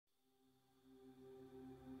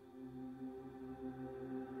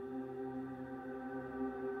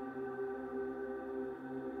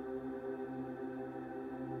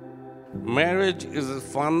Marriage is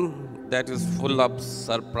fun that is full of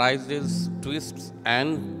surprises, twists,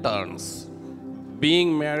 and turns.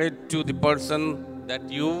 Being married to the person that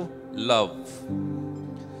you love.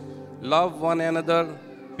 Love one another,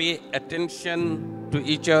 pay attention to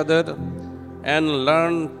each other, and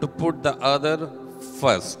learn to put the other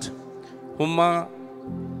first. Humma,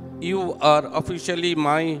 you are officially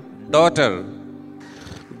my daughter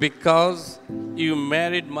because you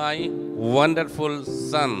married my wonderful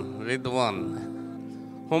son, Ridwan.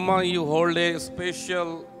 Humma, you hold a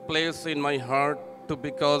special place in my heart too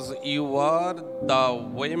because you are the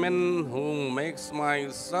woman who makes my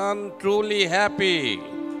son truly happy.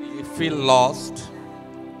 You feel lost,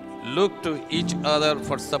 look to each other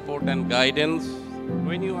for support and guidance.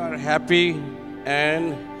 When you are happy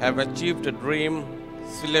and have achieved a dream,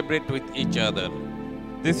 celebrate with each other.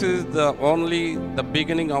 This is only the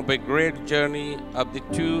beginning of a great journey of the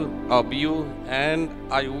two of you, and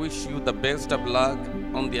I wish you the best of luck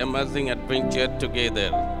on the amazing adventure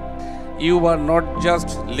together. You are not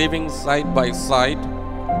just living side by side,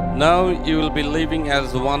 now you will be living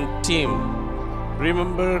as one team.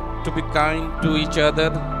 Remember to be kind to each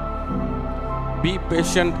other, be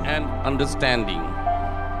patient and understanding.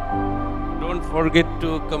 Don't forget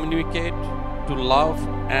to communicate, to love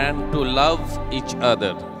and to love each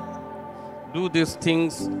other. Do these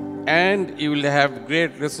things and you will have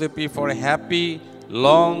great recipe for a happy,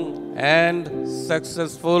 long and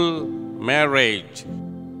successful marriage.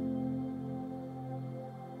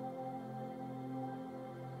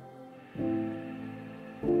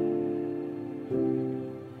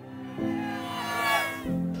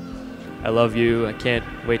 I love you. I can't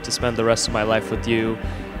wait to spend the rest of my life with you.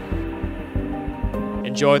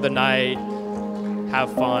 Enjoy the night.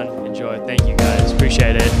 Have fun. Enjoy. Thank you guys.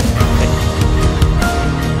 Appreciate it.